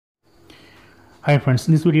Hi friends,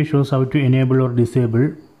 this video shows how to enable or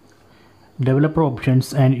disable developer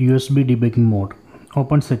options and USB debugging mode.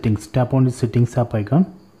 Open settings, tap on the settings app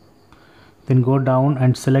icon, then go down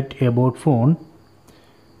and select about phone,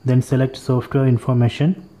 then select software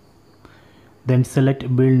information, then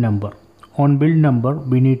select build number. On build number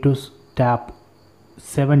we need to tap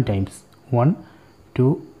 7 times. 1,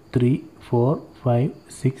 2, 3, 4, 5,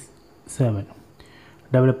 6, 7.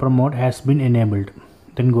 Developer mode has been enabled.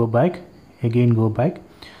 Then go back, again go back.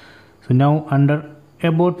 So now under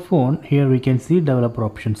about phone, here we can see developer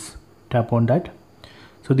options. Tap on that.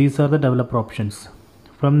 So these are the developer options.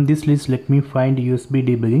 From this list, let me find USB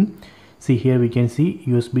debugging. See, here we can see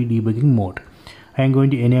USB debugging mode. I am going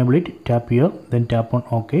to enable it. Tap here, then tap on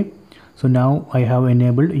OK. So now I have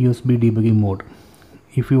enabled USB debugging mode.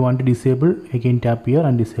 If you want to disable, again tap here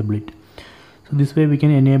and disable it. So this way we can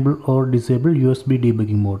enable or disable USB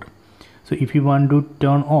debugging mode. So if you want to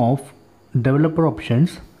turn off developer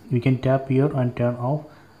options, we can tap here and turn off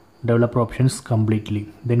developer options completely.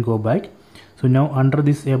 Then go back. So now under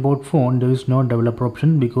this about phone, there is no developer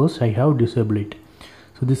option because I have disabled it.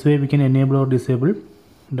 So this way we can enable or disable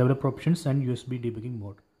developer options and USB debugging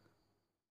mode.